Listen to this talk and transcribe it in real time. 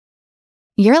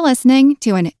You're listening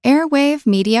to an Airwave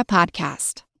Media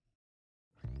Podcast.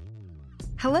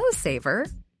 Hello, Saver.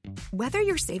 Whether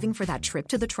you're saving for that trip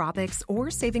to the tropics or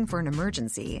saving for an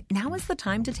emergency, now is the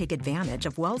time to take advantage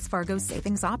of Wells Fargo's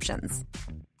savings options.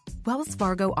 Wells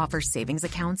Fargo offers savings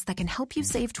accounts that can help you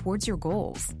save towards your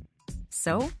goals.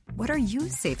 So, what are you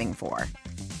saving for?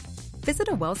 Visit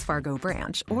a Wells Fargo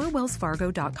branch or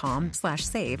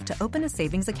wellsfargo.com/save to open a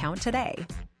savings account today.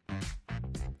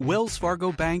 Wells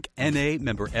Fargo Bank, N.A.,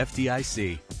 member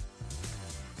FDIC.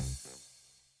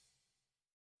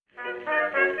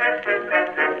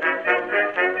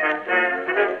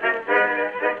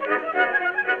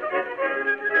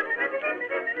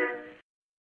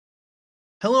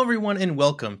 Hello, everyone, and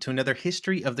welcome to another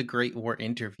History of the Great War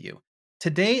interview.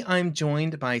 Today, I'm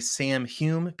joined by Sam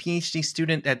Hume, PhD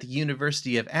student at the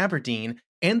University of Aberdeen,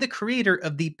 and the creator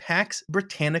of the Pax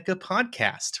Britannica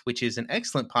podcast, which is an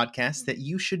excellent podcast that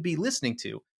you should be listening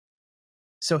to.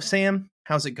 So, Sam,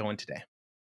 how's it going today?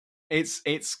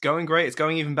 It's going great. It's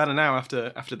going even better now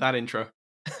after that intro.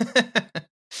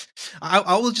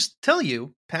 I will just tell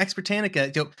you, Pax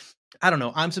Britannica, I don't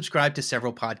know, I'm subscribed to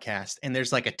several podcasts, and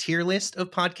there's like a tier list of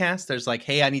podcasts. There's like,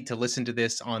 hey, I need to listen to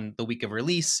this on the week of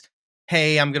release.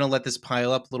 Hey, I'm going to let this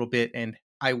pile up a little bit, and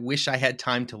I wish I had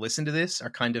time to listen to this,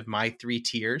 are kind of my three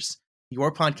tiers.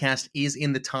 Your podcast is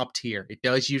in the top tier. It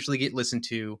does usually get listened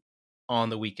to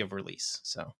on the week of release.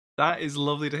 So that is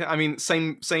lovely to hear. I mean,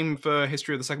 same for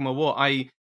History of the Second World War. I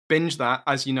binge that.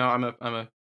 As you know, I'm a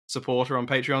supporter on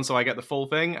Patreon, so I get the full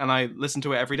thing, and I listen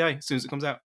to it every day as soon as it comes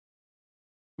out.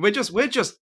 We're just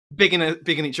bigging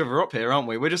each other up here, aren't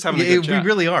we? We're just having a good chat. We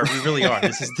really are.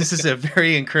 This is a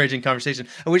very encouraging conversation.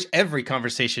 I wish every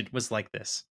conversation was like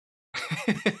this.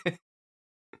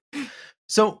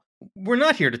 So we're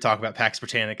not here to talk about Pax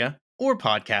Britannica or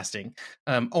podcasting,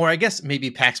 or I guess maybe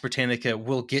Pax Britannica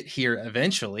will get here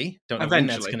eventually. Don't know when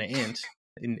that's going to end,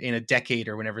 in a decade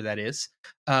or whenever that is.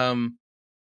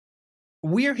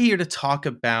 We're here to talk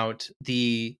about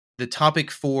the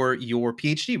topic for your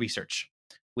PhD research,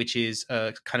 which is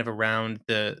kind of around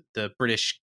the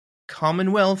British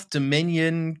Commonwealth,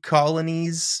 Dominion,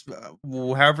 colonies,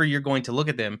 however you're going to look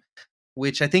at them,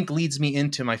 which I think leads me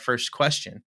into my first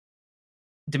question.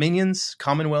 Dominions,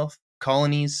 Commonwealth,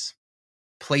 colonies,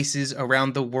 places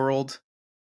around the world.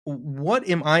 What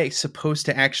am I supposed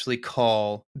to actually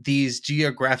call these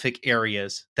geographic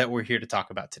areas that we're here to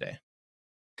talk about today?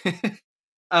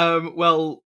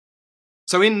 Well,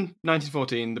 so in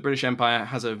 1914, the British Empire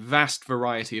has a vast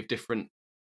variety of different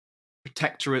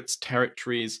protectorates,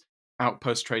 territories,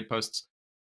 outposts, trade posts.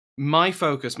 My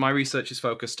research is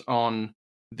focused on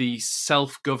the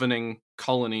self-governing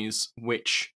colonies,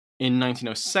 which in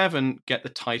 1907 get the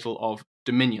title of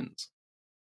dominions.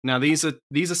 Now, these are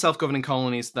self-governing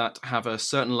colonies that have a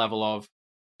certain level of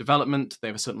development. They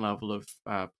have a certain level of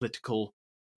political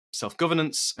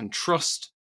self-governance and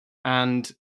trust,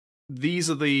 and these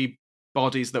are the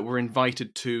bodies that were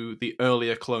invited to the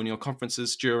earlier colonial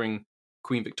conferences during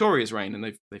Queen Victoria's reign, and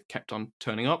they've kept on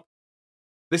turning up.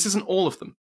 This isn't all of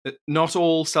them. Not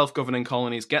all self-governing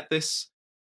colonies get this.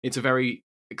 It's a very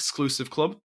exclusive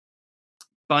club.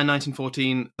 By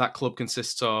 1914, that club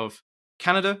consists of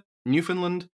Canada,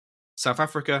 Newfoundland, South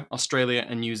Africa, Australia,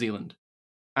 and New Zealand.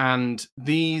 And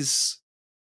these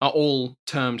are all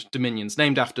termed dominions,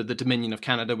 named after the Dominion of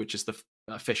Canada, which is the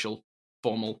official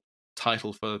formal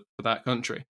title for that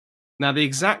country. Now, the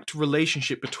exact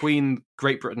relationship between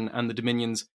Great Britain and the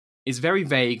dominions is very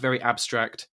vague, very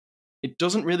abstract. It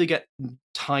doesn't really get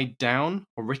tied down,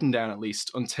 or written down at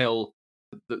least, until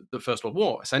the First World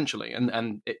War, essentially,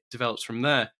 and it develops from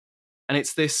there. And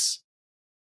it's this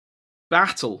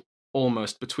battle,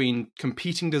 almost, between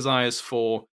competing desires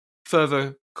for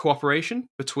further cooperation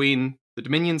between the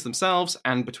dominions themselves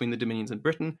and between the dominions and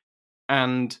Britain,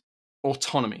 and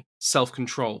autonomy,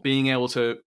 self-control, being able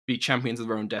to be champions of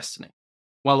their own destiny,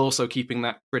 while also keeping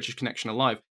that British connection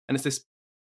alive. And it's this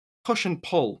push and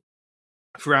pull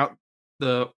throughout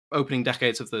the opening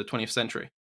decades of the 20th century.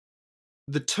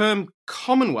 The term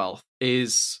Commonwealth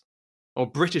or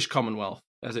British Commonwealth,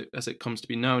 as it comes to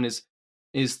be known, is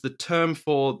the term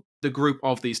for the group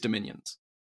of these dominions.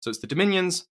 So it's the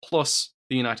dominions plus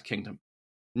the United Kingdom,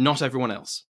 not everyone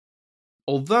else.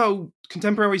 Although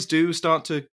contemporaries do start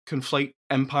to conflate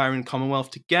Empire and Commonwealth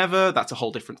together, that's a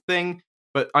whole different thing.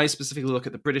 But I specifically look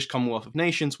at the British Commonwealth of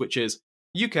Nations, which is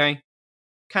UK,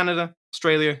 Canada,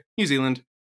 Australia, New Zealand,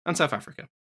 and South Africa.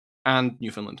 And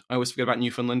Newfoundland. I always forget about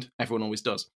Newfoundland. Everyone always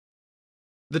does.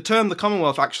 The term the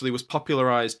Commonwealth actually was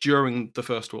popularized during the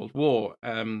First World War.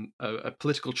 A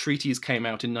political treatise came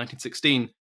out in 1916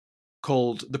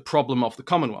 called The Problem of the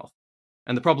Commonwealth.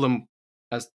 And the problem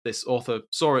as this author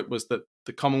saw it, was that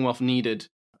the Commonwealth needed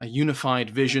a unified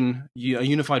vision, a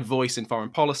unified voice in foreign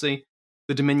policy.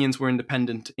 The Dominions were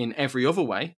independent in every other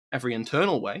way, every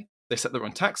internal way. They set their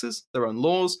own taxes, their own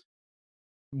laws.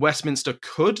 Westminster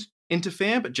could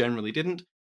interfere, but generally didn't.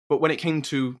 But when it came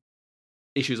to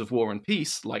issues of war and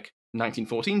peace, like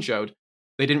 1914 showed,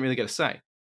 they didn't really get a say.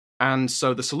 And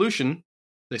so the solution,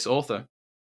 this author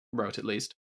wrote at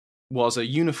least, was a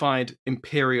unified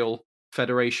imperial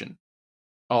federation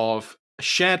of a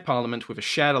shared parliament with a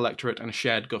shared electorate and a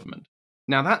shared government.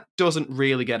 Now, that doesn't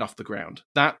really get off the ground.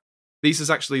 This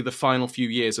is actually the final few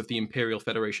years of the imperial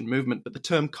federation movement, but the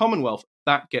term Commonwealth,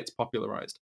 that gets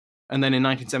popularized. And then in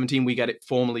 1917, we get it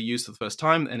formally used for the first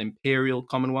time, an imperial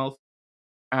Commonwealth.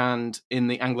 And in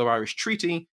the Anglo-Irish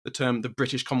Treaty, the term the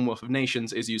British Commonwealth of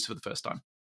Nations is used for the first time.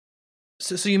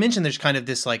 So you mentioned there's kind of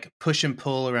this like push and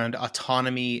pull around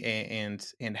autonomy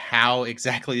and how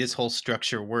exactly this whole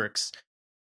structure works.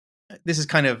 This is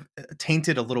kind of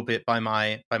tainted a little bit by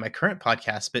my current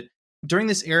podcast, but during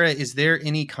this era, is there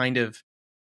any kind of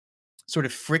sort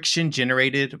of friction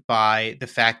generated by the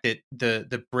fact that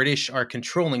the British are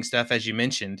controlling stuff, as you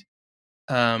mentioned,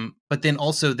 but then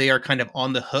also they are kind of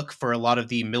on the hook for a lot of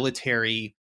the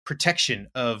military protection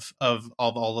of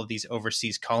all of these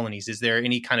overseas colonies? Is there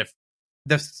any kind of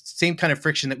the same kind of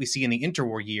friction that we see in the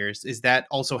interwar years? Is that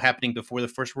also happening before the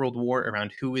First World War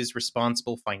around who is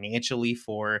responsible financially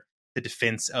for the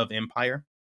defense of empire?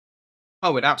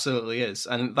 Oh, it absolutely is.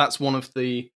 And that's one of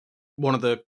the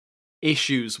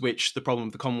issues which the problem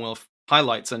of the Commonwealth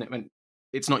highlights, and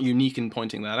it's not unique in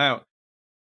pointing that out.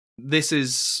 This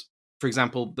is, for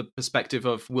example, the perspective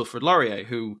of Wilfrid Laurier,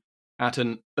 who at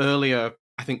an earlier,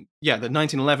 I think, the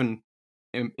 1911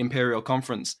 Imperial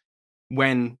Conference,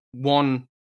 when one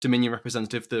Dominion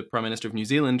representative, the Prime Minister of New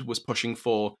Zealand, was pushing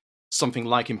for something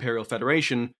like Imperial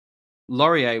Federation,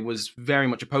 Laurier was very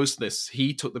much opposed to this.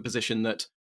 He took the position that,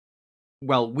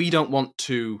 well, we don't want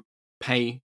to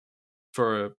pay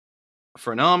for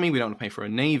an army, we don't want to pay for a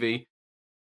navy.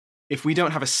 If we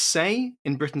don't have a say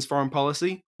in Britain's foreign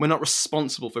policy, we're not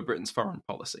responsible for Britain's foreign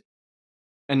policy.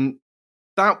 And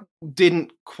that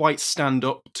didn't quite stand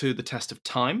up to the test of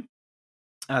time,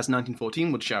 as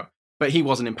 1914 would show. But he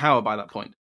wasn't in power by that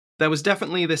point. There was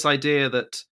definitely this idea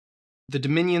that the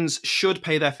Dominions should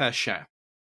pay their fair share.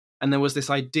 And there was this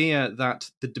idea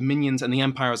that the Dominions and the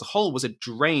Empire as a whole was a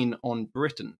drain on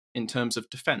Britain in terms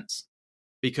of defense,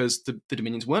 because the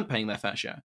Dominions weren't paying their fair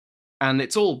share. And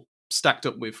it's all stacked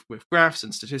up with graphs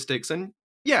and statistics. And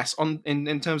yes,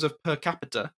 in terms of per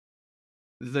capita,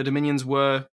 the Dominions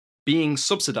were being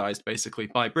subsidized basically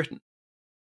by Britain.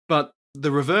 But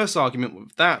the reverse argument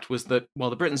with that was that, well,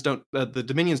 the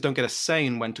Dominions don't get a say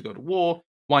in when to go to war.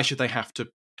 Why should they have to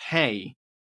pay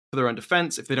for their own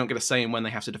defense if they don't get a say in when they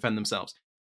have to defend themselves?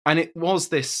 And it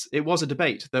was a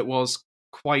debate that was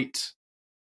quite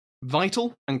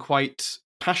vital and quite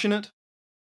passionate.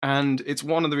 And it's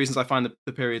one of the reasons I find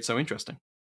the period so interesting.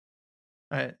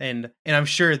 And I'm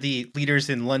sure the leaders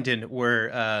in London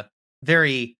were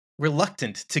very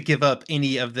reluctant to give up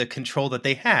any of the control that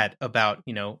they had about,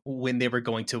 when they were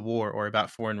going to war or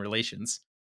about foreign relations.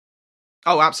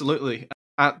 Oh, absolutely.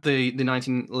 At the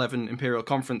 1911 Imperial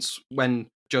Conference, when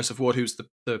Joseph Ward, who's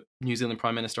the New Zealand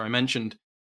Prime Minister I mentioned,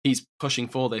 he's pushing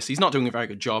for this. He's not doing a very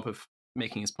good job of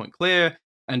making his point clear,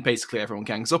 and basically everyone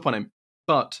gangs up on him.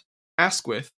 But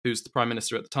Asquith, who's the Prime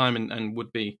Minister at the time and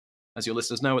would be, as your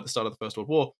listeners know, at the start of the First World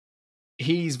War,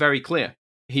 he's very clear.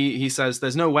 He says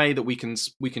there's no way that we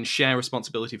can share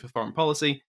responsibility for foreign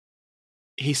policy.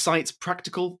 He cites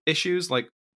practical issues like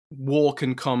war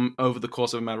can come over the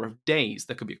course of a matter of days.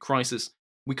 There could be a crisis.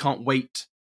 We can't wait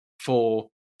for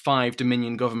 5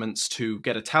 Dominion governments to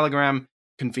get a telegram,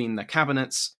 convene their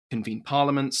cabinets, convene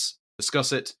parliaments,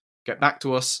 discuss it, get back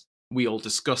to us. We all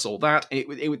discuss all that. It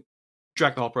would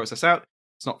drag the whole process out.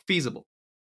 It's not feasible.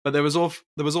 But there was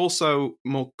also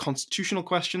more constitutional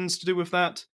questions to do with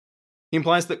that. He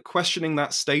implies that questioning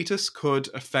that status could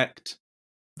affect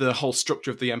the whole structure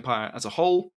of the empire as a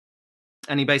whole.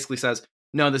 And he basically says,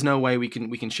 no, there's no way we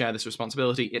can share this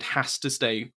responsibility. It has to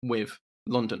stay with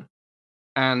London.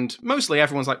 And mostly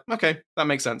everyone's like, okay, that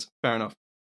makes sense. Fair enough.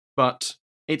 But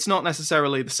it's not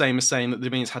necessarily the same as saying that the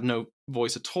Dominions had no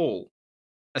voice at all.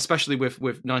 Especially with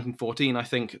 1914, I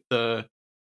think the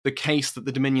case that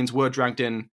the Dominions were dragged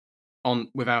in on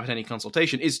without any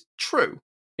consultation is true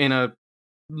in a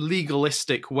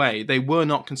legalistic way. They were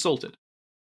not consulted.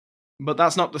 But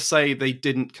that's not to say they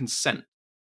didn't consent.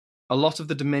 A lot of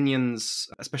the Dominions,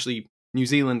 especially New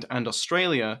Zealand and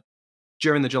Australia,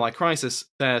 during the July crisis,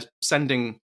 they're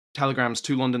sending telegrams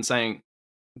to London saying,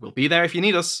 we'll be there if you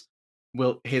need us.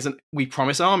 we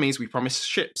promise armies, we promise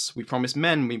ships, we promise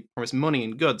men, we promise money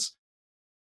and goods.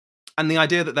 And the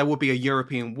idea that there would be a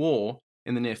European war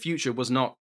in the near future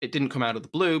it didn't come out of the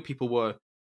blue. People were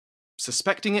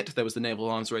suspecting it. There was the naval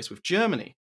arms race with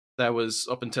Germany. There was,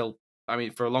 up until,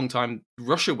 for a long time,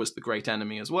 Russia was the great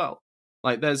enemy as well.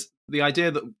 Like, there's the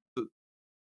idea that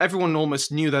everyone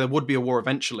almost knew there would be a war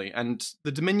eventually, and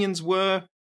the Dominions were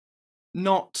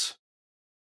not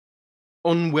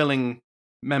unwilling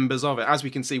members of it, as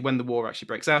we can see when the war actually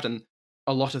breaks out, and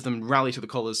a lot of them rally to the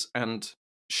colours and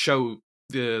show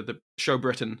show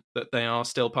Britain that they are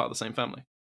still part of the same family.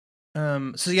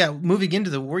 Moving into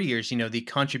the war years, the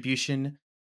contribution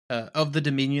of the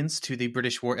Dominions to the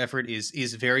British war effort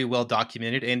is very well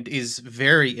documented and is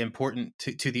very important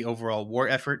to the overall war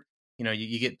effort.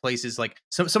 You get places like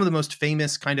some of the most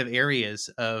famous kind of areas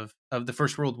of the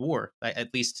First World War,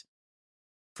 at least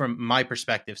from my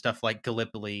perspective, stuff like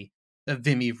Gallipoli,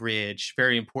 Vimy Ridge,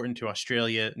 very important to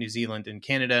Australia, New Zealand, and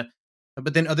Canada.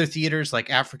 But then other theaters like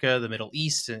Africa, the Middle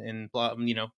East, and blah,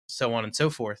 so on and so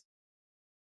forth.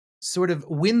 Sort of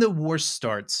when the war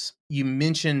starts, you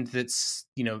mentioned that,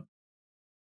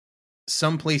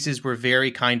 some places were very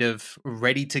kind of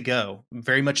ready to go,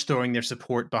 very much throwing their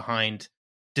support behind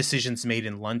decisions made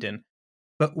in London.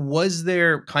 But was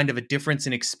there kind of a difference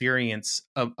in experience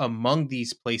among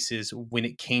these places when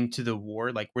it came to the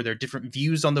war? Like, were there different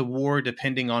views on the war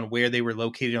depending on where they were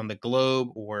located on the globe,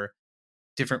 or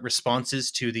different responses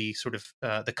to the sort of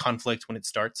the conflict when it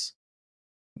starts?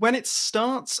 When it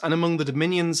starts, and among the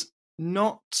Dominions,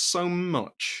 not so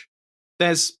much.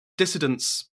 There's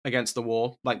dissidents against the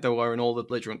war, like there were in all the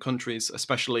belligerent countries,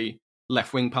 especially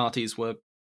left-wing parties a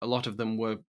lot of them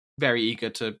were very eager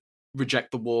to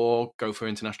reject the war, go for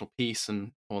international peace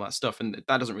and all that stuff, and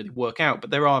that doesn't really work out, but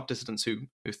there are dissidents who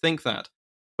think that.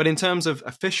 But in terms of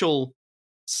official,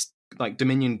 like,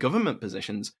 Dominion government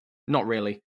positions, not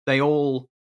really. They all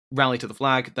rally to the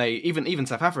flag. They even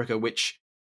South Africa, which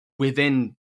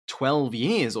within 12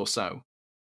 years or so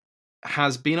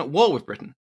has been at war with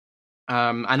Britain,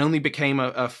 and only became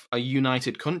a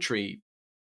united country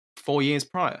 4 years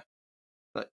prior.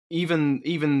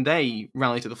 Even they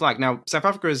rally to the flag. Now, South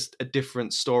Africa is a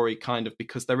different story, kind of,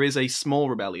 because there is a small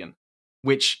rebellion,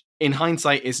 which in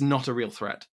hindsight is not a real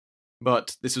threat.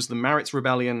 But this was the Marits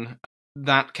Rebellion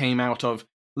that came out of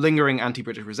lingering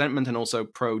anti-British resentment and also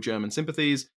pro-German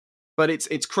sympathies. But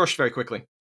it's crushed very quickly.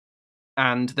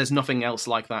 And there's nothing else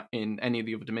like that in any of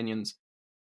the other dominions.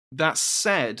 That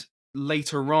said,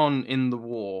 later on in the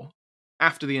war,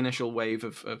 after the initial wave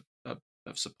of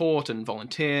support and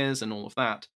volunteers and all of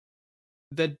that,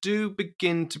 there do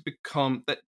begin to become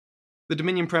that the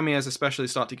Dominion premiers especially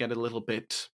start to get a little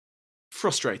bit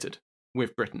frustrated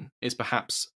with Britain, is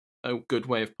perhaps a good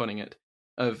way of putting it.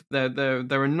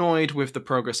 They're annoyed with the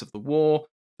progress of the war.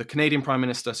 The Canadian Prime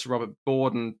Minister, Sir Robert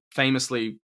Borden,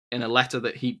 famously, in a letter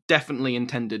that he definitely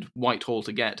intended Whitehall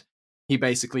to get, he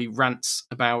basically rants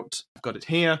about, I've got it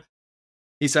here,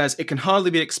 he says, "It can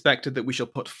hardly be expected that we shall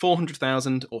put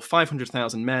 400,000 or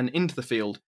 500,000 men into the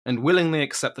field and willingly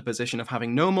accept the position of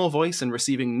having no more voice and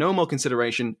receiving no more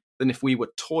consideration than if we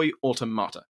were toy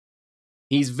automata."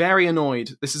 He's very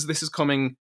annoyed. This is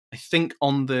coming, I think,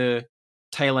 on the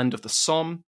tail end of the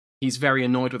Somme. He's very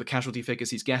annoyed with the casualty figures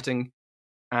he's getting,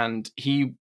 and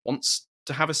he wants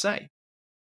to have a say.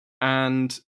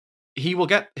 And he will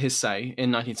get his say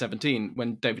in 1917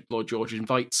 when David Lloyd George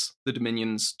invites the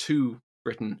Dominions to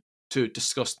Britain to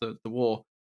discuss the war.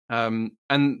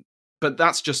 But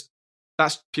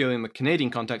that's purely in the Canadian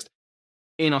context.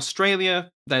 In Australia,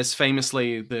 there's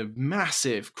famously the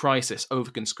massive crisis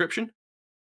over conscription.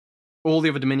 All the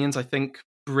other dominions, I think,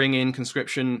 bring in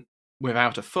conscription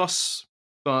without a fuss,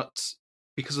 but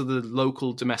because of the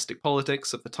local domestic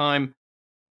politics at the time,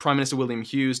 Prime Minister William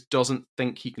Hughes doesn't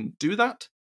think he can do that.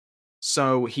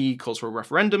 So he calls for a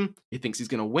referendum. He thinks he's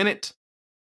going to win it.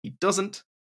 He doesn't.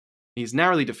 He's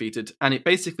narrowly defeated, and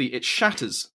it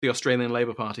shatters the Australian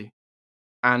Labour Party.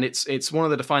 And it's one of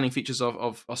the defining features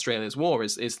of Australia's war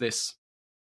is this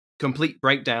complete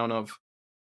breakdown of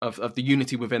the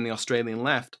unity within the Australian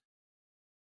left.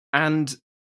 And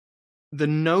the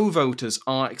no voters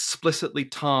are explicitly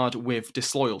tarred with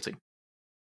disloyalty.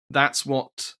 That's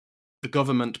what the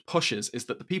government pushes, is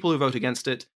that the people who vote against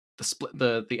it,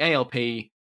 the ALP,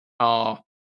 are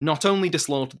not only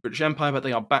disloyal to the British Empire, but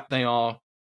they are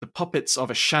the puppets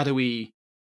of a shadowy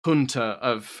junta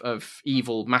of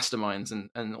evil masterminds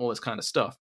and all this kind of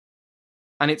stuff.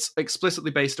 And it's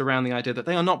explicitly based around the idea that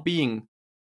they are not being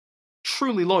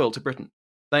truly loyal to Britain.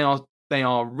 They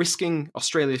are risking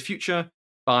Australia's future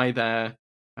by their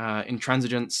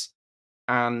intransigence,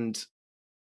 and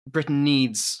Britain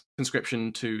needs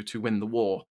conscription to win the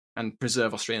war and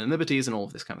preserve Australian liberties and all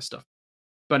of this kind of stuff.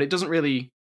 But it doesn't really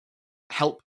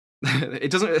help.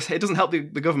 It doesn't help the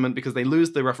government, because they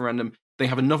lose the referendum. They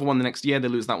have another one the next year. They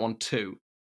lose that one too.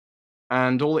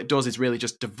 And all it does is really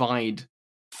just divide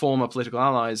former political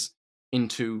allies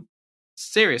into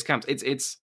serious camps.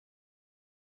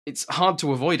 It's hard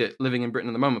to avoid it living in Britain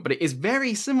at the moment, but it is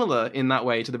very similar in that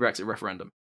way to the Brexit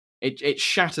referendum. It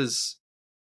shatters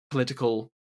political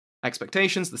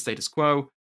expectations, the status quo.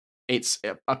 It's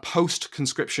a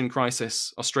post-conscription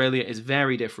crisis. Australia is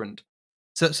very different.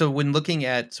 So when looking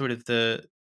at sort of the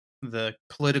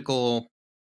political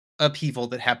upheaval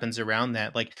that happens around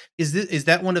that, like, is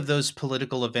that one of those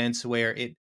political events where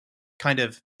it kind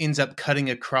of ends up cutting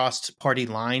across party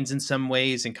lines in some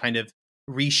ways and kind of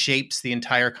reshapes the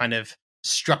entire kind of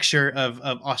structure of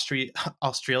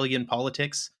Australian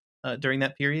politics during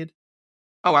that period?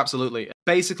 Oh, absolutely.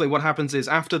 Basically, what happens is,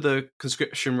 after the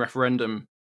conscription referendum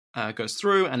goes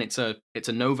through, and it's a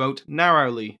no vote,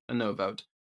 narrowly a no vote,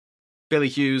 Billy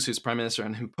Hughes, who's Prime Minister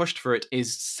and who pushed for it,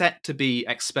 is set to be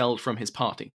expelled from his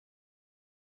party.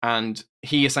 And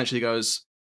he essentially goes,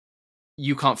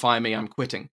 "You can't fire me, I'm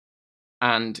quitting."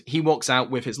 And he walks out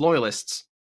with his loyalists,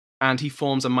 and he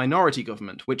forms a minority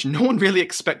government, which no one really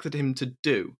expected him to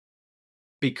do,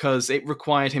 because it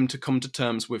required him to come to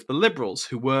terms with the Liberals,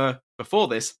 who were, before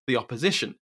this, the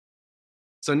opposition.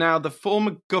 So now the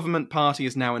former government party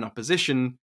is now in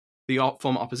opposition, the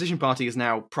former opposition party is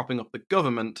now propping up the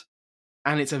government,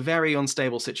 and it's a very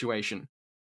unstable situation.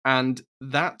 And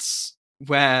that's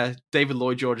where David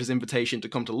Lloyd George's invitation to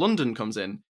come to London comes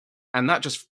in, and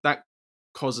that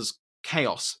causes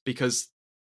chaos, because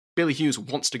Billy Hughes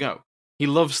wants to go. He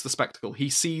loves the spectacle. He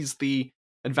sees the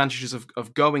advantages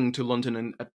of going to London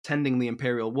and attending the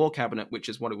Imperial War Cabinet, which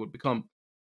is what it would become.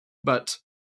 But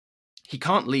he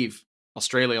can't leave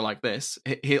Australia like this.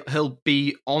 He'll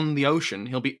be on the ocean,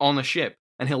 he'll be on a ship,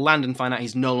 and he'll land and find out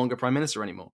he's no longer Prime Minister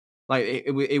anymore. Like,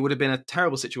 it would have been a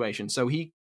terrible situation. So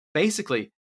he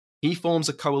forms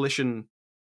a coalition,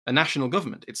 a national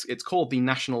government. It's called the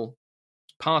National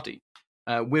Party,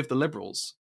 with the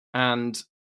Liberals. And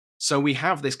so we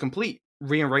have this complete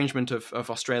rearrangement of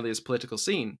Australia's political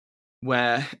scene,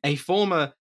 where a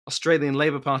former Australian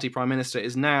Labour Party Prime Minister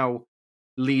is now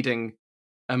leading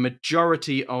a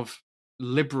majority of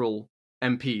Liberal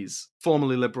MPs,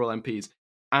 formerly Liberal MPs,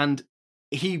 and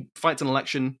he fights an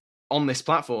election on this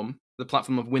platform, the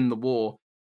platform of win the war.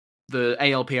 The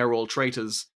ALP are all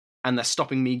traitors, and they're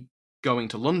stopping me going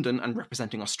to London and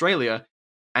representing Australia,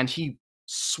 and he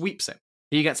sweeps it.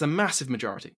 He gets a massive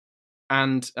majority.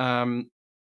 And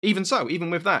even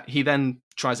with that, he then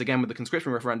tries again with the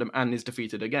conscription referendum and is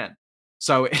defeated again.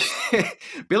 So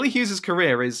Billy Hughes'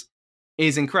 career is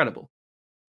incredible.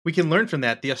 We can learn from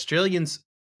that. The Australians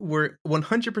were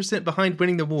 100% behind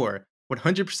winning the war,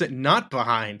 100% not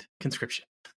behind conscription.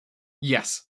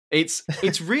 Yes.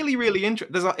 It's really, really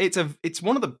interesting. It's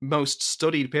one of the most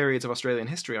studied periods of Australian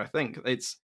history, I think.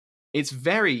 It's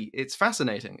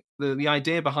fascinating. The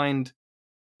idea behind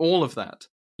all of that.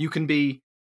 You can be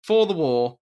for the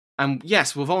war, and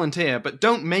yes, we'll volunteer, but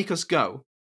don't make us go.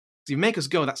 If you make us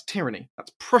go, that's tyranny.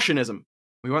 That's Prussianism.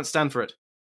 We won't stand for it.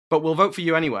 But we'll vote for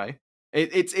you anyway.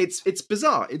 It's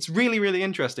bizarre. It's really, really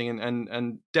interesting,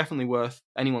 and definitely worth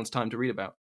anyone's time to read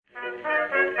about.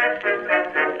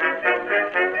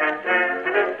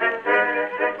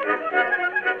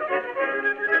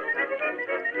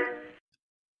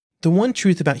 The one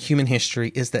truth about human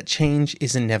history is that change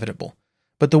is inevitable.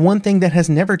 But the one thing that has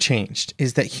never changed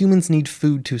is that humans need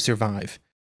food to survive.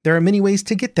 There are many ways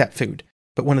to get that food,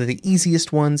 but one of the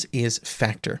easiest ones is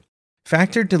Factor.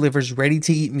 Factor delivers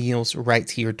ready-to-eat meals right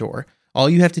to your door. All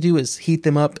you have to do is heat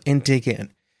them up and dig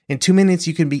in. In 2 minutes,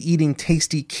 you can be eating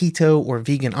tasty keto or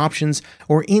vegan options,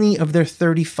 or any of their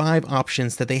 35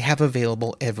 options that they have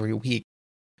available every week.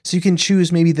 So you can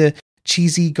choose maybe the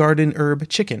cheesy garden herb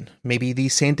chicken, maybe the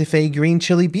Santa Fe green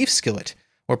chili beef skillet,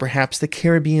 or perhaps the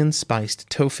Caribbean spiced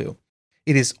tofu.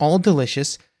 It is all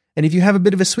delicious, and if you have a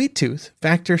bit of a sweet tooth,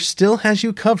 Factor still has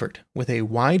you covered with a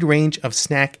wide range of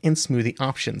snack and smoothie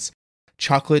options.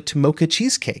 Chocolate mocha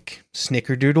cheesecake,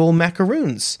 snickerdoodle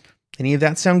macaroons. Any of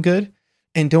that sound good?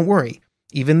 And don't worry,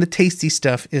 even the tasty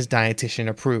stuff is dietitian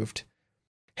approved.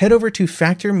 Head over to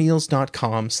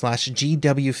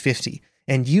factormeals.com/GW50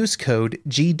 and use code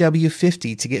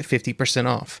GW50 to get 50%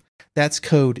 off. That's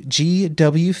code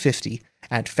GW50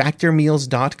 at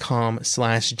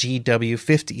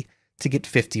factormeals.com/GW50 to get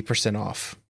 50%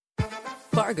 off.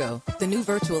 Fargo, the new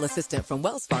virtual assistant from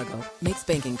Wells Fargo, makes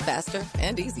banking faster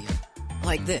and easier.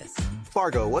 Like this.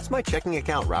 Fargo, what's my checking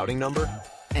account routing number?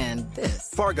 And this.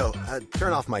 Fargo,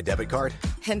 turn off my debit card.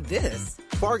 And this.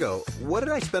 Fargo, what did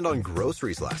I spend on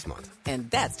groceries last month?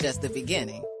 And that's just the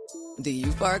beginning. Do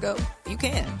you, Fargo? You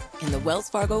can in the Wells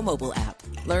Fargo mobile app.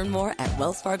 Learn more at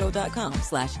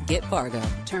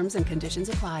wellsfargo.com/getfargo. Terms and conditions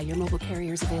apply. Your mobile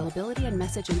carrier's availability and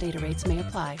message and data rates may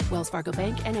apply. Wells Fargo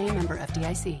Bank, N.A., member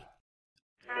FDIC.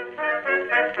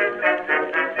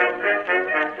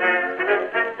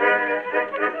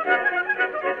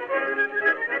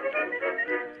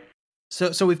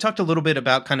 So we've talked a little bit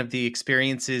about kind of the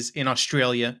experiences in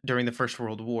Australia during the First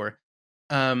World War.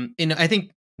 And I think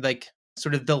like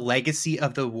sort of the legacy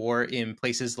of the war in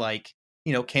places like,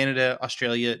 Canada,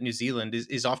 Australia, New Zealand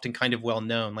is often kind of well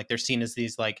known. Like they're seen as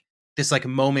this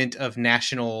moment of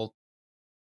national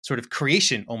sort of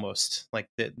creation almost, like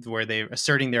where they're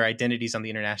asserting their identities on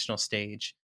the international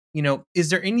stage.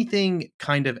 Is there anything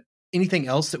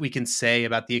else that we can say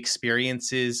about the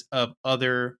experiences of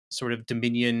other sort of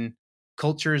Dominion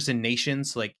cultures and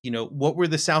nations? Like, what were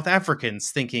the South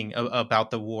Africans thinking about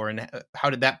the war, and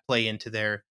how did that play into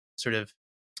their sort of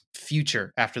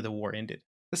future after the war ended?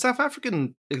 The South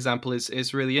African example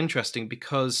is really interesting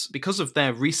because of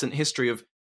their recent history of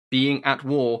being at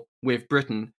war with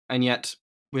Britain, and yet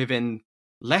within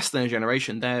less than a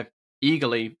generation, they're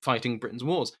eagerly fighting Britain's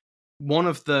wars. One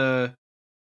of the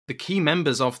key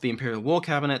members of the Imperial War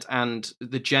Cabinet and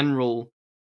the general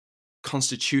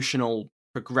constitutional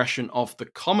progression of the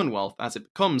Commonwealth as it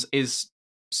becomes is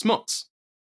Smuts,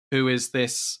 who is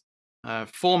this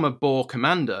former Boer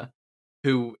commander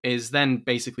who is then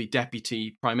basically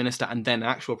deputy prime minister and then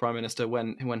actual prime minister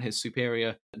when his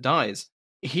superior dies.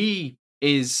 He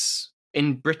is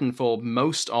in Britain for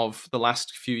most of the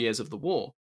last few years of the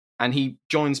war, and he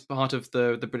joins part of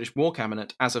the British War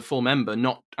Cabinet as a full member,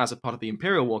 not as a part of the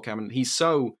Imperial War Cabinet. He's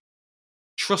so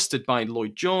trusted by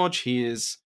Lloyd George, he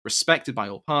is respected by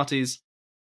all parties,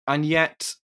 and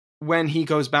yet when he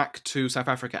goes back to South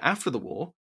Africa after the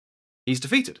war, he's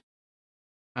defeated.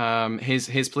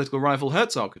 His political rival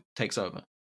Herzog takes over.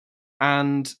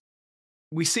 And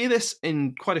we see this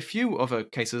in quite a few other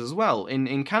cases as well.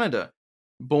 In Canada,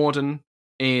 Borden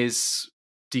is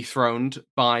dethroned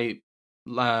by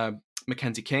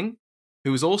Mackenzie King,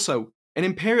 who is also an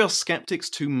imperial skeptic's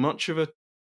too much of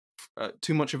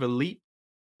a leap,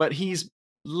 but he's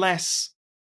less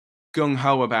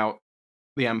gung-ho about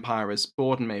the empire as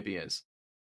Borden maybe is.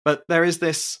 But there is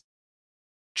this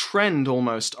trend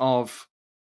almost of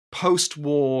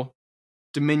post-war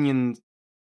Dominion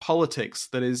politics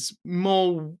that is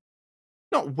more,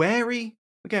 not wary,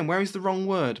 again, wary is the wrong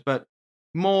word, but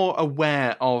more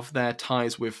aware of their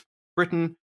ties with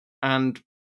Britain and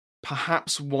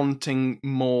perhaps wanting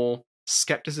more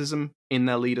skepticism in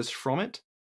their leaders from it.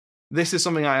 This is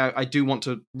something I do want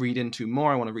to read into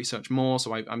more. I want to research more,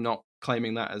 so I'm not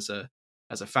claiming that as a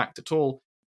fact at all,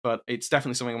 but it's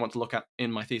definitely something I want to look at in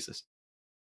my thesis.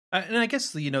 And I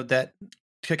guess, that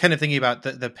kind of thinking about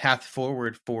the path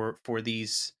forward for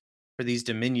these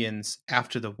dominions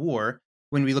after the war,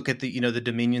 when we look at the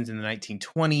dominions in the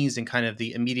 1920s and kind of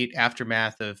the immediate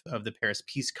aftermath of the Paris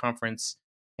Peace Conference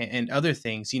and other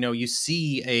things, you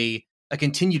see a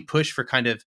continued push for kind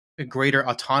of a greater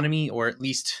autonomy, or at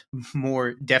least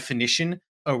more definition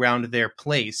around their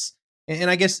place.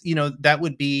 And I guess, that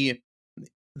would be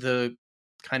the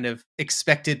kind of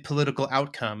expected political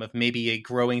outcome of maybe a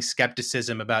growing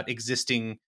skepticism about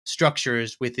existing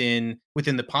structures within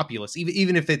the populace,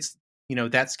 even if it's,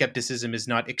 that skepticism is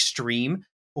not extreme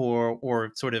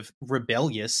or sort of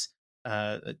rebellious.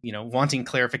 Wanting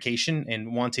clarification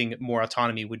and wanting more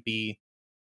autonomy would be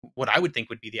what I would think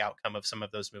would be the outcome of some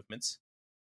of those movements.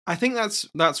 I think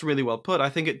that's really well put. I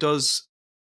think it does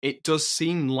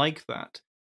seem like that.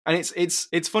 And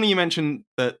it's funny you mentioned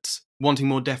that wanting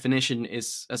more definition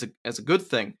is as a good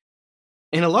thing.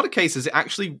 In a lot of cases, it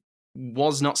actually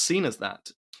was not seen as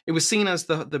that. It was seen as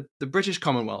the British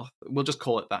Commonwealth. We'll just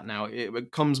call it that now. It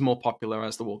becomes more popular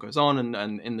as the war goes on,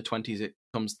 and in the 1920s it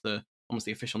becomes almost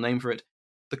the official name for it.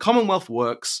 The Commonwealth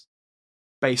works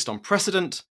based on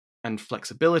precedent and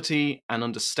flexibility and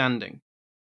understanding.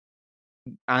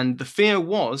 And the fear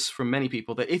was from many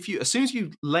people that as soon as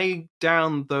you lay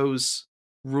down those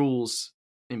rules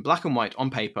in black and white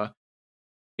on paper,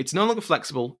 it's no longer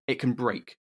flexible, it can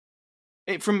break.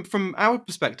 From our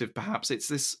perspective, perhaps, it's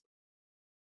this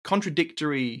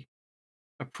contradictory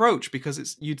approach,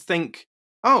 because you'd think,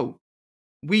 oh,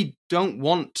 we don't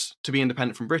want to be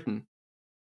independent from Britain,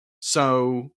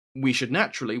 so we should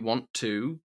naturally want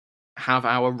to have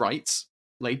our rights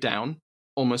laid down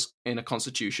almost in a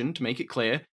constitution to make it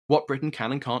clear what Britain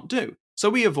can and can't do, so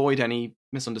we avoid any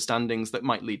misunderstandings that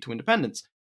might lead to independence.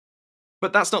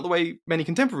 But that's not the way many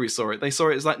contemporaries saw it. They saw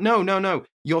it as like, no,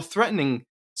 you're threatening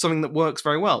something that works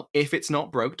very well. If it's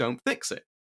not broke, don't fix it.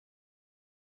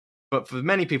 But for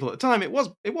many people at the time, it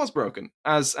was broken,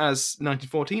 as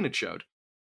 1914 had showed.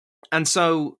 And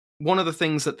so one of the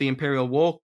things that the Imperial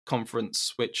War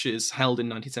Conference, which is held in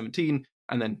 1917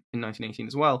 and then in 1918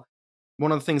 as well,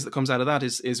 one of the things that comes out of that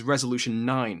is Resolution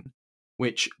 9,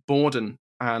 which Borden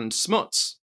and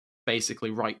Smuts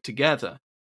basically write together.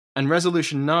 And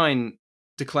Resolution 9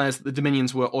 declares that the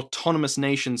Dominions were autonomous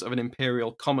nations of an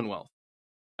imperial commonwealth,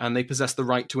 and they possess the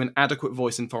right to an adequate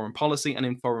voice in foreign policy and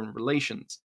in foreign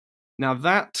relations. Now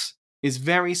that is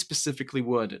very specifically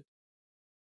worded.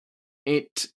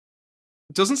 It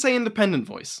doesn't say independent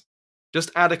voice,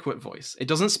 just adequate voice. It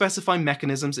doesn't specify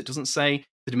mechanisms. It doesn't say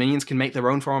the Dominions can make their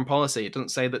own foreign policy. It doesn't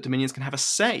say that Dominions can have a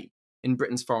say in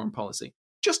Britain's foreign policy.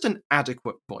 Just an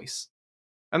adequate voice.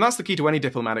 And that's the key to any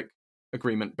diplomatic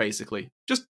agreement, basically.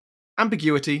 Just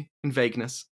ambiguity and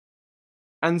vagueness.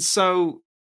 And so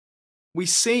we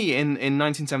see in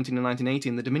 1917 and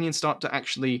 1918, the Dominions start to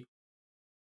actually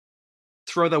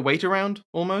throw their weight around,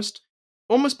 almost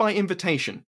by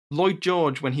invitation. Lloyd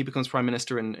George, when he becomes Prime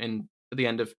Minister at the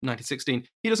end of 1916,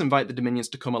 he does invite the Dominions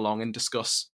to come along and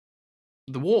discuss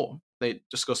the war. They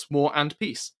discuss war and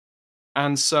peace.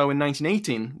 And so in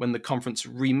 1918, when the conference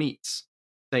re-meets,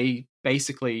 they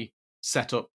basically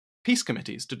set up peace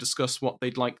committees to discuss what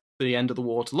they'd like the end of the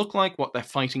war to look like, what they're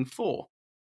fighting for.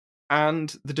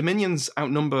 And the Dominions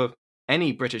outnumber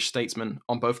any British statesman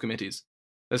on both committees.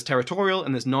 There's territorial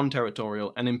and there's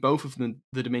non-territorial, and in both of them,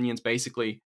 the Dominions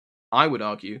basically, I would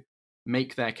argue,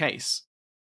 make their case.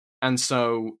 And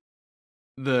so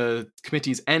the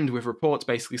committees end with reports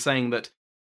basically saying that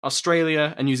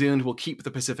Australia and New Zealand will keep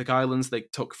the Pacific Islands they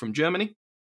took from Germany.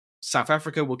 South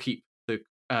Africa will keep the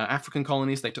African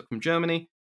colonies they took from Germany.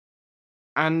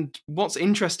 And what's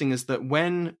interesting is that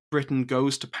when Britain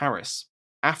goes to Paris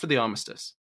after the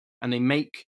armistice and they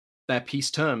make their peace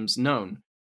terms known,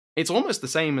 it's almost the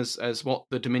same as what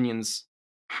the Dominions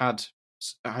had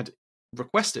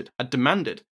requested, had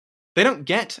demanded. They don't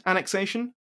get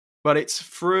annexation, but it's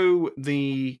through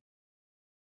the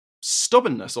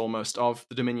stubbornness almost of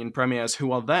the Dominion premiers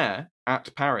who are there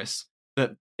at Paris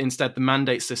that instead the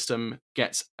mandate system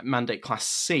gets mandate class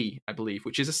C, I believe,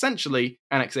 which is essentially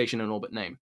annexation in all but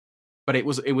name. But it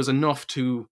was enough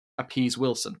to appease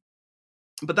Wilson.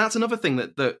 But that's another thing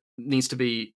that needs to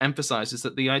be emphasized, is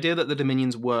that the idea that the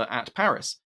Dominions were at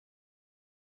Paris,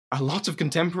 a lot of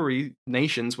contemporary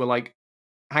nations were like,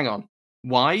 hang on,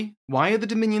 why are the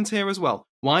Dominions here as well?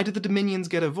 Why did the Dominions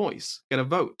get a voice, get a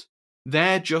vote?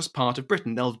 They're just part of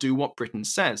Britain. They'll do what Britain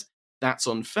says. That's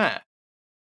unfair.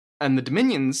 And the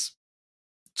Dominions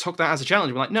took that as a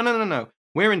challenge. We're like, no.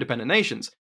 We're independent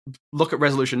nations. Look at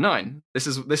Resolution 9. This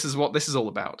is what this is all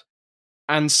about.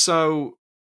 And so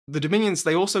the Dominions,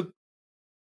 they also,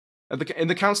 in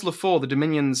the Council of Four, the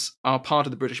Dominions are part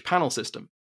of the British panel system.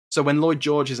 So when Lloyd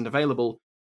George isn't available,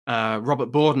 Robert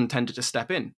Borden tended to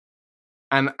step in.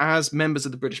 And as members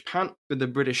of the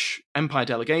British Empire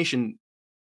delegation,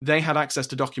 they had access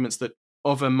to documents that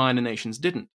other minor nations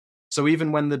didn't. So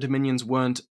even when the Dominions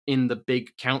weren't in the big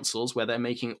councils where they're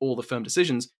making all the firm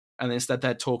decisions, and instead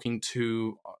they're talking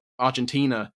to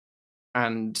Argentina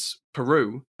and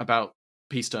Peru about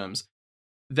peace terms,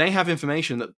 they have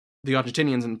information that the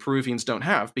Argentinians and Peruvians don't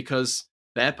have because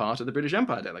they're part of the British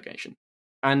Empire delegation.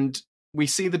 And we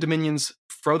see the Dominions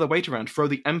throw their weight around, throw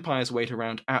the Empire's weight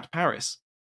around at Paris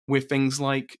with things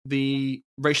like the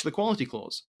racial equality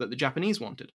clause that the Japanese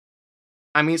wanted.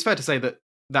 I mean, it's fair to say that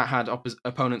had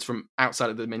opponents from outside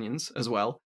of the Dominions as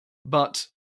well, but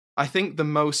I think the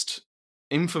most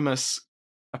infamous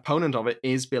opponent of it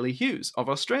is Billy Hughes of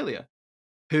Australia,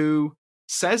 who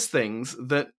says things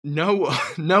that no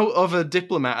other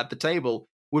diplomat at the table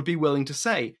would be willing to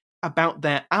say about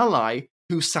their ally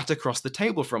who sat across the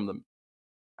table from them.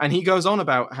 And he goes on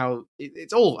about how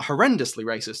it's all horrendously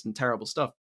racist and terrible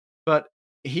stuff, but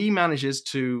he manages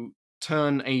to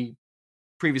turn a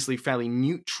previously fairly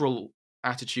neutral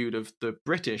attitude of the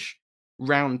British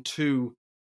round to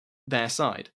their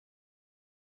side.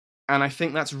 And I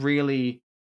think that's really,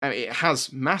 it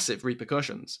has massive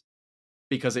repercussions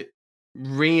because it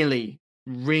really,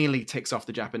 really ticks off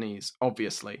the Japanese,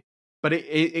 obviously. But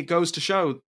it goes to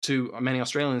show to many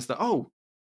Australians that,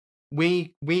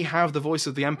 we have the voice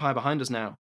of the Empire behind us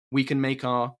now. We can make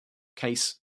our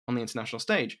case on the international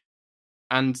stage.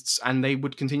 And they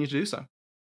would continue to do so.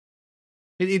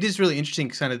 It is really interesting,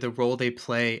 kind of the role they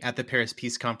play at the Paris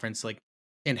Peace Conference, like,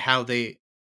 and how they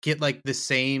get like the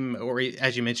same, or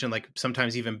as you mentioned, like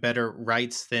sometimes even better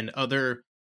rights than other,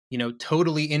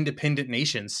 totally independent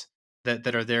nations.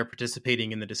 that are there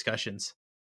participating in the discussions.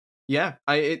 Yeah,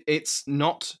 it is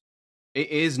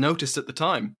noticed at the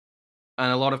time,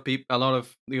 and a lot of the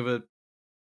other,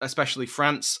 especially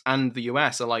France and the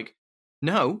US, are like,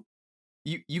 no,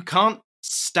 you can't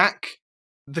stack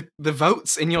the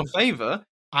votes in your favor.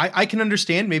 I can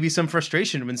understand maybe some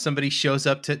frustration when somebody shows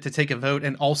up to take a vote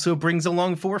and also brings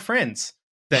along 4 friends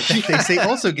that they say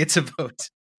also gets a vote.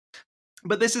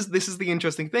 But this is the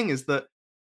interesting thing, is that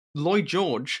Lloyd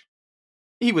George,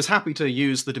 he was happy to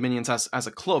use the Dominions as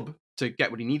a club to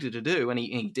get what he needed to do, and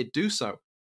he did do so.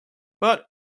 But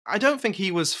I don't think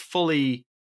he was a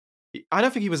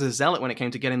zealot when it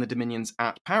came to getting the Dominions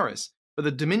at Paris. But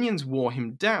the Dominions wore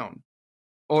him down,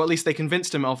 or at least they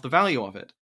convinced him of the value of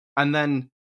it. And then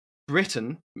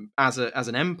Britain, as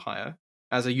an empire,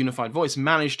 as a unified voice,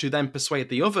 managed to then persuade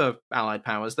the other allied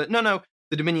powers that no,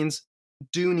 the Dominions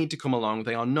do need to come along.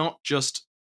 They are not just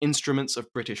instruments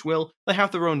of British will. They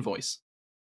have their own voice.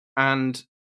 And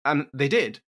they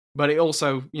did. But it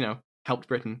also, helped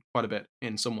Britain quite a bit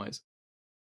in some ways.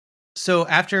 So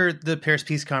after the Paris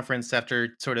Peace Conference,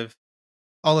 after sort of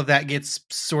all of that gets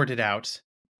sorted out,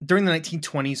 during the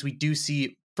 1920s, we do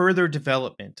see further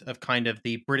development of kind of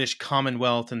the British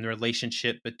Commonwealth and the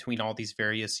relationship between all these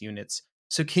various units.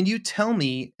 So can you tell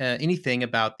me anything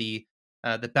about the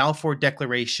Balfour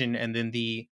Declaration and then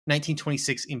the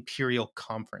 1926 Imperial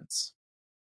Conference?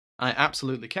 I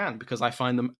absolutely can, because I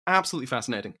find them absolutely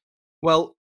fascinating.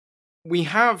 Well, we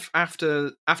have,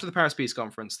 after the Paris Peace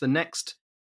Conference, the next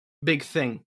big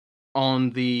thing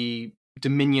on the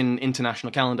Dominion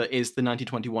international calendar is the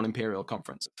 1921 Imperial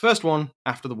Conference. First one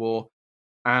after the war,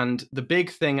 and the big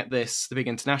thing at this, the big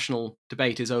international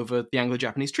debate, is over the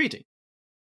Anglo-Japanese Treaty,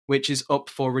 which is up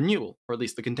for renewal, or at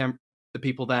least the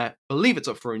people there believe it's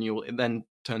up for renewal. It then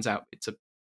turns out it's a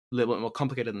little bit more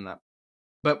complicated than that.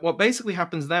 But what basically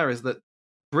happens there is that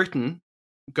Britain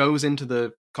goes into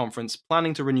the conference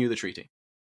planning to renew the treaty.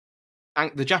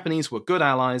 And the Japanese were good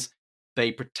allies.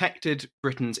 They protected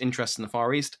Britain's interests in the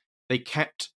Far East. They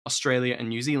kept Australia and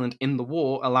New Zealand in the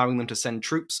war, allowing them to send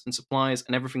troops and supplies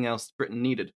and everything else Britain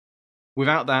needed.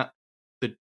 Without that,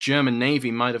 the German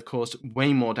Navy might have caused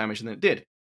way more damage than it did.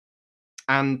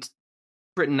 And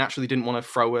Britain naturally didn't want to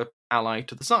throw an ally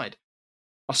to the side.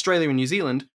 Australia and New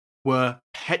Zealand were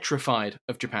petrified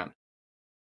of Japan.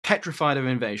 Petrified of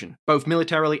invasion, both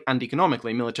militarily and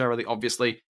economically. Militarily,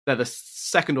 obviously, they're the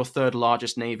second or third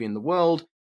largest navy in the world,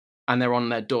 and they're on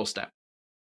their doorstep.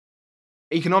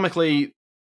 Economically,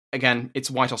 again, it's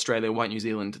white Australia, white New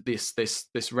Zealand, this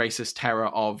racist terror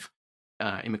of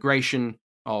immigration,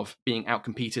 of being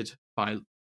outcompeted by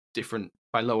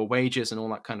lower wages and all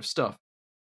that kind of stuff.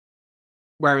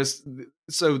 Whereas,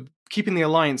 so keeping the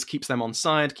alliance keeps them on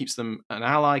side, keeps them an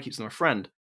ally, keeps them a friend.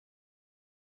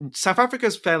 South Africa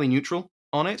is fairly neutral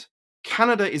on it.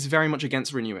 Canada is very much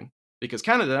against renewing, because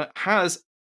Canada has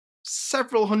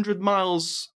several hundred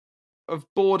miles of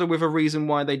border with a reason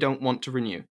why they don't want to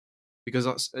renew.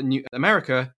 Because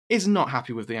America is not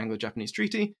happy with the Anglo-Japanese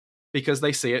Treaty, because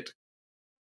they see it,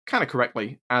 kind of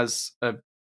correctly, as a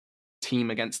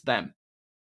team against them.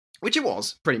 Which it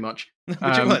was, pretty much. Which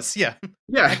it was, yeah.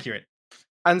 Yeah. Accurate.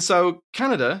 And so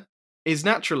Canada is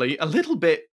naturally a little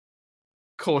bit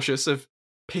cautious of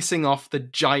pissing off the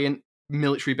giant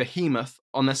military behemoth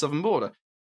on their southern border.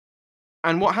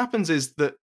 And what happens is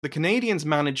that the Canadians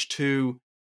manage to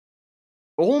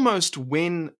almost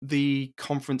win the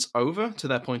conference over to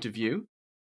their point of view.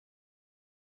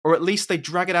 Or at least they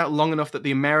drag it out long enough that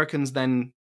the Americans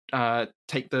then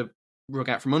take the rug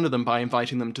out from under them by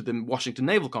inviting them to the Washington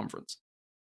Naval Conference.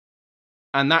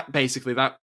 And that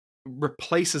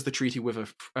replaces the treaty with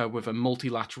a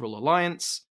multilateral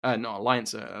alliance,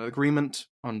 agreement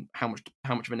on how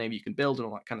much of a navy you can build and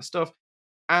all that kind of stuff.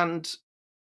 And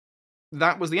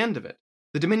that was the end of it.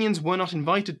 The Dominions were not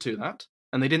invited to that,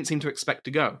 and they didn't seem to expect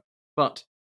to go. But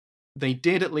they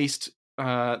did at least.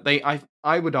 I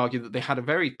would argue that they had a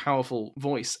very powerful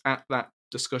voice at that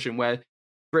discussion, where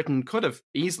Britain could have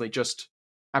easily just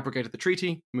abrogated the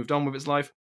treaty, moved on with its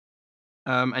life,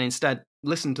 and instead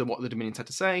listened to what the Dominions had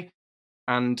to say.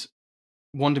 And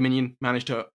one Dominion managed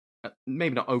to,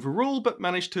 maybe not overrule, but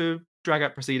managed to drag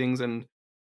out proceedings and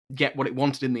get what it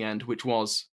wanted in the end, which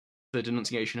was the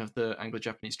denunciation of the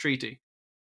Anglo-Japanese Treaty.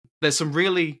 There's some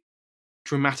really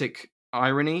dramatic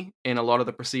irony in a lot of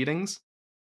the proceedings,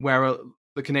 where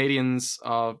the Canadians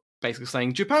are basically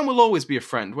saying, Japan will always be a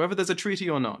friend, whether there's a treaty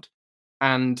or not.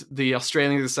 And the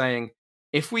Australians are saying,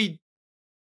 if we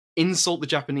insult the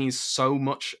Japanese so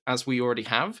much as we already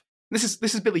have, this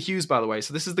is Billy Hughes, by the way,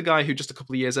 so this is the guy who just a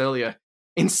couple of years earlier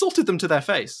insulted them to their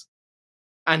face.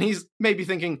 And he's maybe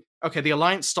thinking, okay, the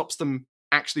alliance stops them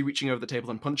actually reaching over the table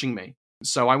and punching me.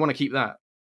 So I want to keep that.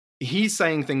 He's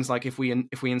saying things like, if we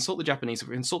insult the Japanese, if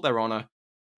we insult their honor,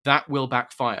 that will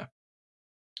backfire.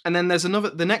 And then there's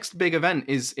the next big event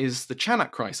is the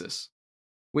Chanak crisis,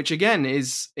 which again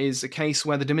is a case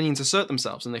where the Dominions assert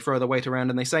themselves and they throw their weight around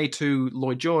and they say to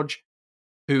Lloyd George,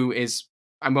 who is,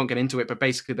 I won't get into it, but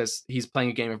basically he's playing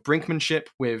a game of brinkmanship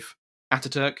with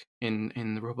Ataturk in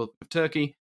the Republic of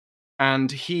Turkey,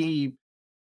 and he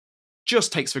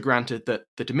just takes for granted that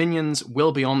the Dominions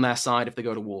will be on their side if they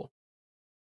go to war.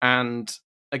 And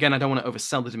again, I don't want to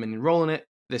oversell the Dominion role in it.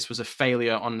 This was a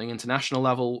failure on the international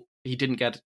level. He didn't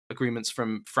get agreements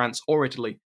from France or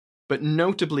Italy. But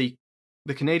notably,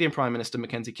 the Canadian Prime Minister,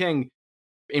 Mackenzie King,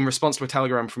 in response to a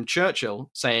telegram from Churchill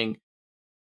saying,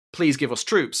 please give us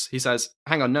troops, he says,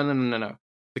 hang on, no.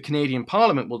 The Canadian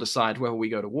Parliament will decide whether we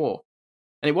go to war.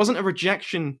 And it wasn't a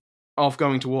rejection of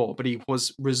going to war, but he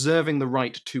was reserving the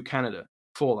right to Canada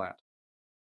for that.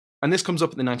 And this comes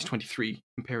up at the 1923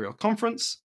 Imperial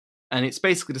Conference, and it's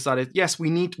basically decided, yes, we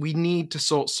need to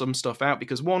sort some stuff out,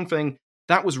 because one thing,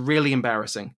 that was really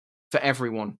embarrassing for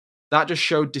everyone. That just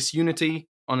showed disunity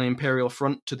on an imperial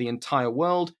front to the entire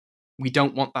world. We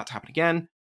don't want that to happen again.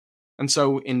 And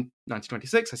so in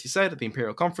 1926, as you said, at the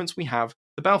Imperial Conference, we have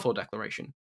the Balfour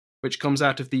Declaration, which comes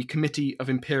out of the Committee of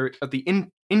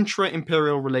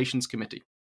Intra-Imperial Relations Committee.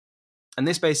 And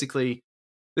this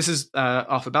is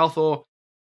Arthur Balfour.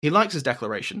 He likes his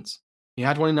declarations. He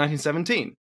had one in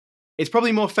 1917. It's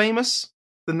probably more famous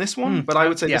than this one, but I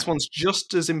would say this one's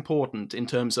just as important in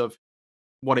terms of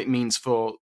what it means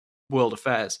for world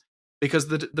affairs. Because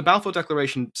the Balfour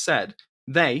Declaration said,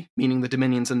 they, meaning the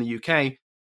Dominions and the UK,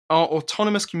 are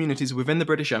autonomous communities within the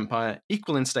British Empire,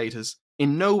 equal in status,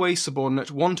 in no way subordinate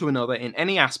one to another in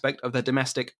any aspect of their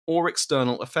domestic or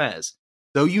external affairs,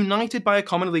 though united by a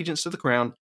common allegiance to the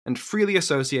Crown and freely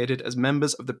associated as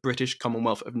members of the British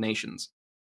Commonwealth of Nations.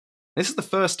 This is the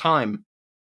first time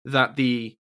that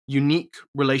the unique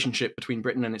relationship between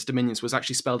Britain and its dominions was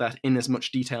actually spelled out in as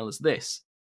much detail as this.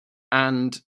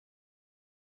 And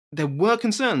there were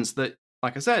concerns that,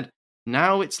 like I said,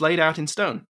 now it's laid out in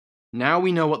stone. Now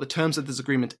we know what the terms of this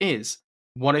agreement is.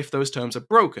 What if those terms are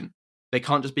broken? They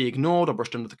can't just be ignored or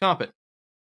brushed under the carpet.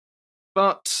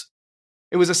 But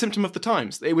it was a symptom of the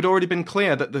times. It had already been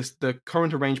clear that the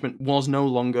current arrangement was no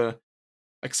longer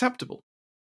acceptable.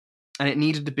 And it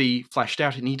needed to be fleshed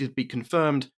out. It needed to be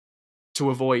confirmed to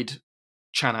avoid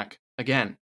Chanak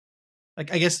again.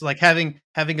 Like, I guess like having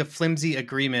a flimsy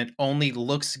agreement only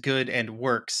looks good and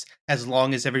works as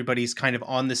long as everybody's kind of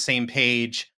on the same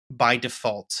page by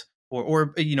default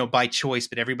or by choice,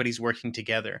 but everybody's working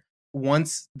together.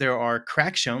 Once there are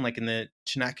cracks shown, like in the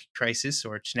Chanak crisis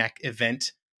or Chanak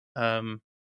event,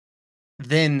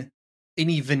 then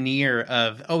any veneer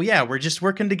of, oh yeah, we're just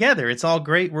working together, it's all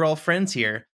great, we're all friends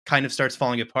here, kind of starts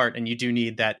falling apart, and you do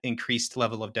need that increased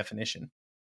level of definition.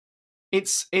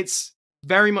 It's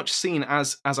very much seen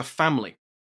as a family.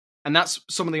 And that's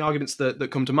some of the arguments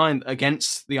that come to mind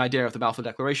against the idea of the Balfour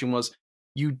Declaration was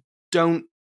you don't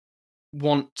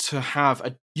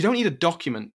need a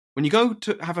document. When you go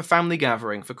to have a family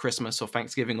gathering for Christmas or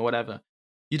Thanksgiving or whatever,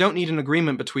 you don't need an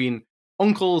agreement between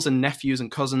uncles and nephews and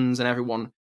cousins and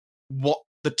everyone what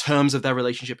the terms of their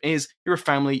relationship is. You're a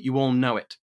family, you all know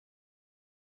it.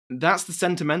 That's the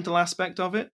sentimental aspect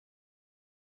of it.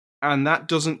 And that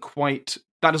doesn't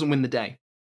win the day,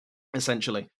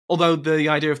 essentially. Although the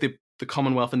idea of the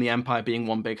Commonwealth and the Empire being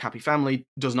one big happy family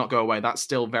does not go away. That's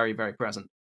still very, very present.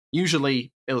 Usually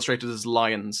illustrated as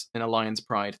lions in a lion's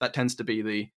pride. That tends to be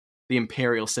the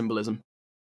imperial symbolism.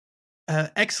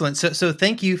 Excellent. So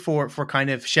thank you for kind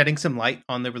of shedding some light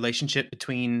on the relationship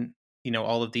between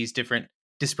all of these different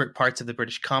disparate parts of the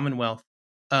British Commonwealth.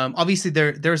 Obviously,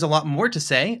 there's a lot more to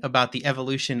say about the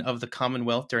evolution of the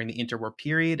Commonwealth during the interwar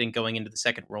period and going into the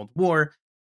Second World War.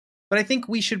 But I think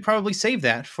we should probably save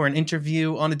that for an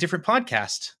interview on a different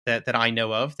podcast that I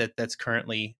know of that's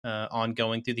currently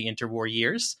ongoing through the interwar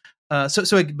years.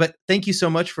 But thank you so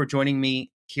much for joining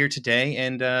me here today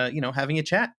and having a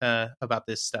chat about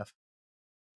this stuff.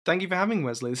 Thank you for having me,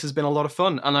 Wesley. This has been a lot of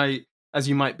fun, and as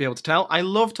you might be able to tell, I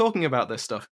love talking about this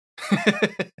stuff.